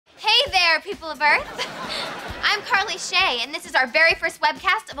there, people of Earth. I'm Carly Shay, and this is our very first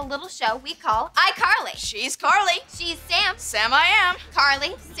webcast of a little show we call iCarly. She's Carly. She's Sam. Sam I am.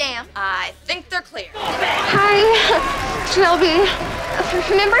 Carly, Sam. I think they're clear. Hi, Shelby.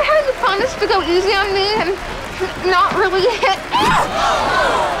 Remember how you promised to go easy on me and not really hit?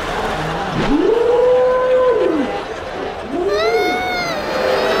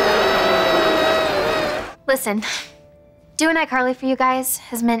 Listen, doing iCarly for you guys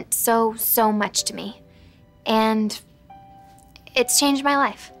has meant so much to me. And it's changed my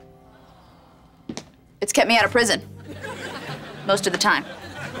life. It's kept me out of prison. Most of the time.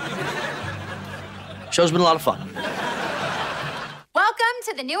 Show's been a lot of fun. Welcome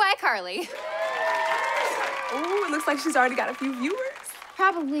to the new iCarly. Ooh, it looks like she's already got a few viewers.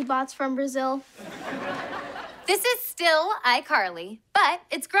 Probably bots from Brazil. This is still iCarly, but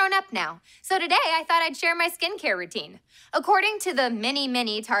it's grown up now. So today I thought I'd share my skincare routine. According to the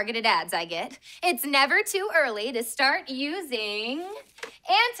many targeted ads I get, it's never too early to start using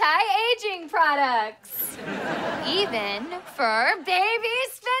anti-aging products. Even for baby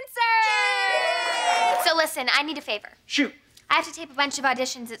Spencer. So listen, I need a favor. Shoot. I have to tape a bunch of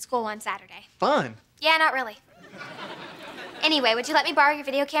auditions at school on Saturday. Fun. Yeah, not really. Anyway, would you let me borrow your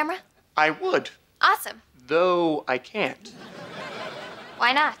video camera? I would. Awesome. Though I can't.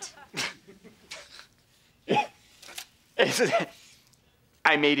 Why not?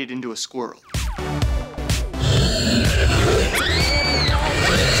 I made it into a squirrel.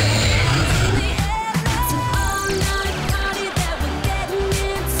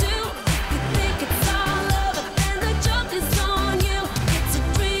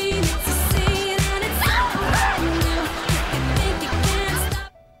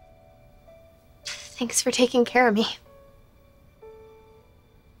 Thanks for taking care of me.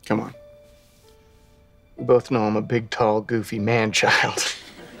 Come on. We both know I'm a big, tall, goofy man-child.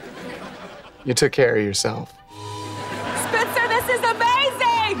 You took care of yourself. Spencer, this is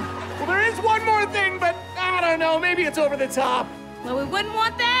amazing! Well, there is one more thing, but I don't know. Maybe it's over the top. Well, we wouldn't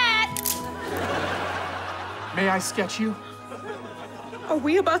want that. May I sketch you? Are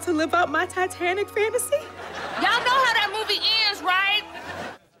we about to live out my Titanic fantasy? Y'all know how that movie ends, right?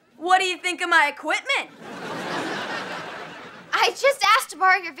 What do you think of my equipment? I just asked to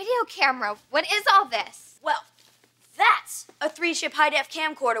borrow your video camera. What is all this? Well, that's a 3-chip high-def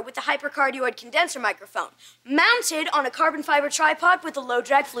camcorder with a hypercardioid condenser microphone, mounted on a carbon fiber tripod with a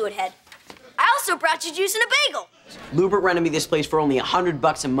low-drag fluid head. I also brought you juice and a bagel. Lubert rented me this place for only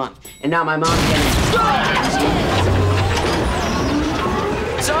 $100 a month, and now my mom's getting...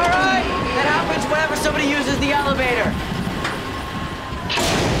 It's all right. That happens whenever somebody uses the elevator.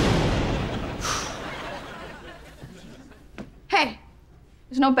 Hey,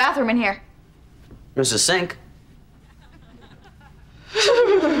 there's no bathroom in here. There's a sink.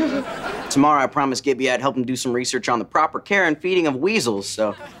 Tomorrow, I promised Gibby I'd help him do some research on the proper care and feeding of weasels,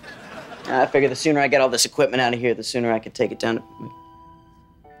 so... I figure the sooner I get all this equipment out of here, the sooner I can take it down to...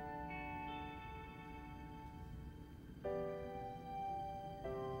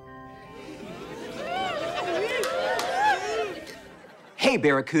 Hey,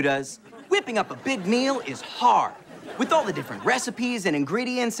 Barracudas. Whipping up a big meal is hard. With all the different recipes and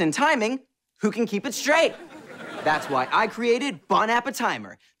ingredients and timing, who can keep it straight? That's why I created Bon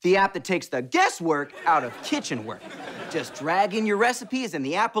Appetimer, the app that takes the guesswork out of kitchen work. Just drag in your recipes and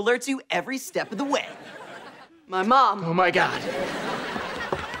the app alerts you every step of the way. My mom. Oh, my God.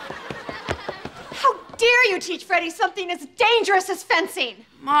 How dare you teach Freddie something as dangerous as fencing?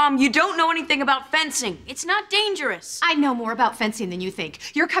 Mom, you don't know anything about fencing. It's not dangerous. I know more about fencing than you think.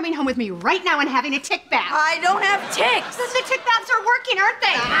 You're coming home with me right now and having a tick bath. I don't have ticks. The tick baths are working, aren't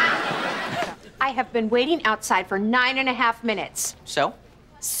they? I have been waiting outside for 9.5 minutes. So?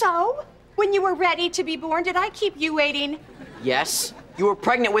 So? When you were ready to be born, did I keep you waiting? Yes. You were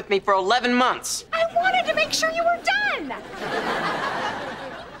pregnant with me for 11 months. I wanted to make sure you were done.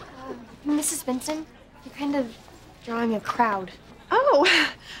 Mrs. Benson, you're kind of drawing a crowd. Oh,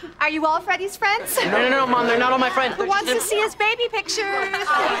 are you all Freddie's friends? No, Mom, they're not all my friends. Who wants to see his baby pictures?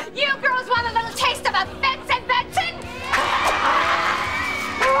 You girls want a little taste of a Benson Benson?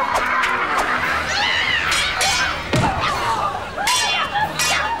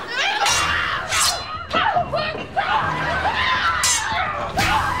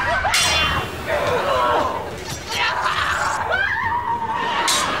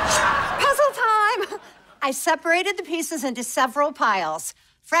 Puzzle time! I separated the pieces into several piles.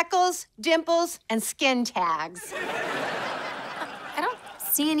 Freckles, dimples, and skin tags. I don't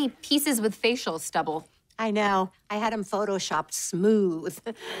see any pieces with facial stubble. I know. I had them photoshopped smooth.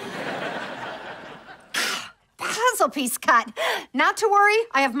 Puzzle pencil piece cut. Not to worry,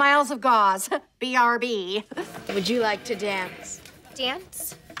 I have miles of gauze. BRB. Would you like to dance?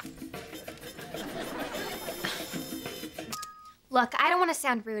 Dance? Look, I don't want to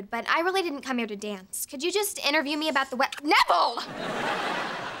sound rude, but I really didn't come here to dance. Could you just interview me about the Neville!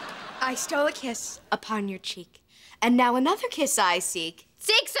 I stole a kiss upon your cheek, and now another kiss I seek.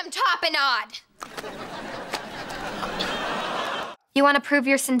 Seek some tapenade! You want to prove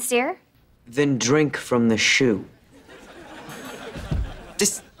you're sincere? Then drink from the shoe.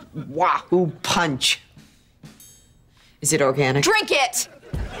 This wahoo punch. Is it organic? Drink it!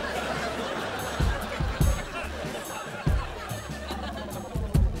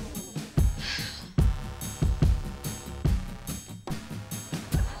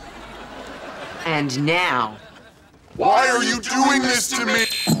 And now... Why are you doing this to me?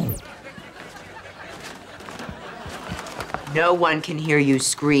 No one can hear you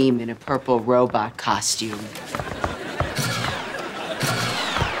scream in a purple robot costume.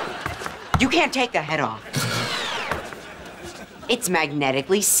 You can't take the head off. It's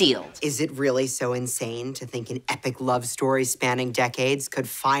magnetically sealed. Is it really so insane to think an epic love story spanning decades could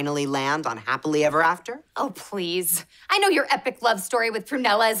finally land on Happily Ever After? Oh, please. I know your epic love story with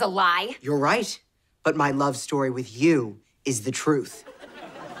Prunella is a lie. You're right, but my love story with you is the truth.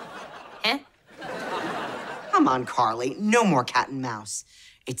 Eh? Come on, Carly. No more cat and mouse.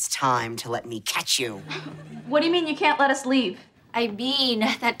 It's time to let me catch you. What do you mean you can't let us leave? I mean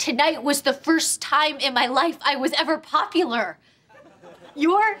that tonight was the first time in my life I was ever popular.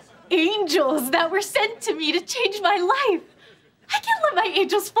 You're angels that were sent to me to change my life. I can't let my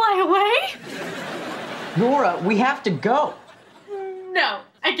angels fly away. Nora, we have to go. No,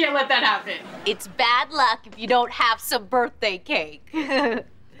 I can't let that happen. It's bad luck if you don't have some birthday cake.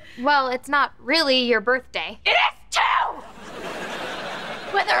 Well, it's not really your birthday. It is too!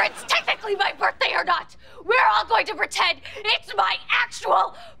 Whether it's technically my birthday or not, we're all going to pretend it's my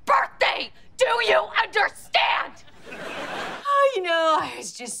actual birthday! Do you understand? Oh, you know, I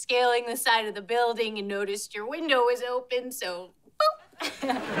was just scaling the side of the building and noticed your window was open, so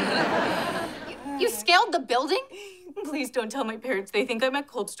boop. You scaled the building? Please don't tell my parents. They think I'm at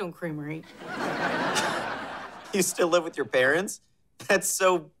Cold Stone Creamery. You still live with your parents? That's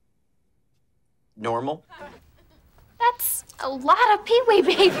so... normal? That's a lot of Pee-wee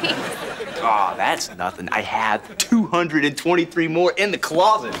babies. Oh, that's nothing. I have 223 more in the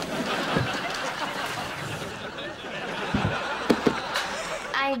closet.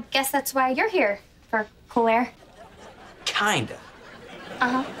 I guess that's why you're here, for cool air. Kinda.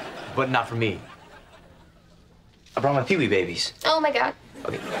 Uh-huh. But not for me. I brought my Pee-wee babies. Oh, my God.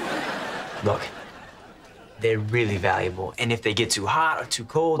 Okay. Look, they're really valuable. And if they get too hot or too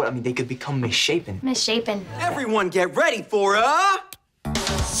cold, I mean, they could become misshapen. Misshapen. Everyone get ready for a...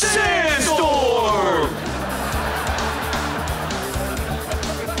 Sandstorm!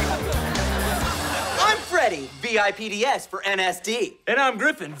 I'm Freddie, VIPDS for NSD. And I'm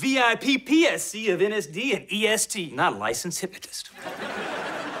Griffin, VIP PSC of NSD and EST, not a licensed hypnotist.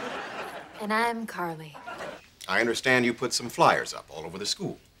 And I'm Carly. I understand you put some flyers up all over the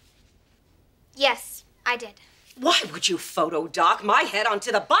school. Yes, I did. Why would you photo dock my head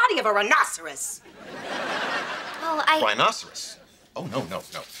onto the body of a rhinoceros? Well, Rhinoceros? Oh, no.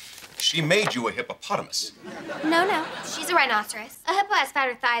 She made you a hippopotamus. No. She's a rhinoceros. A hippo has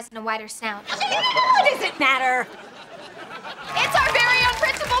fatter thighs and a wider snout. What does it matter? It's our very own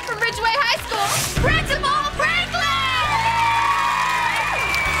principal from Ridgeway High School, Principal Franklin!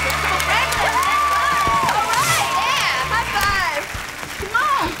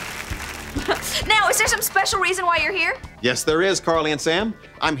 Now, is there some special reason why you're here? Yes, there is, Carly and Sam.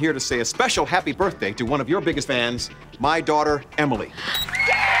 I'm here to say a special happy birthday to one of your biggest fans, my daughter, Emily.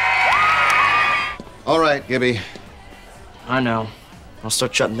 All right, Gibby. I know. I'll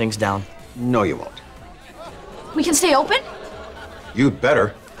start shutting things down. No, you won't. We can stay open? You'd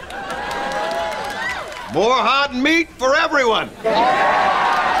better. More hot meat for everyone!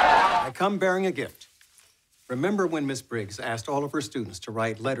 I come bearing a gift. Remember when Miss Briggs asked all of her students to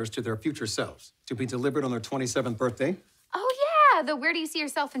write letters to their future selves to be delivered on their 27th birthday? Oh, yeah, the where do you see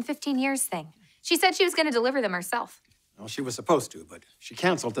yourself in 15 years thing. She said she was going to deliver them herself. Well, she was supposed to, but she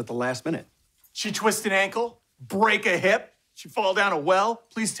canceled at the last minute. She twist an ankle, break a hip, she fall down a well.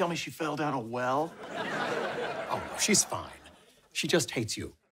 Please tell me she fell down a well. Oh, no, she's fine. She just hates you.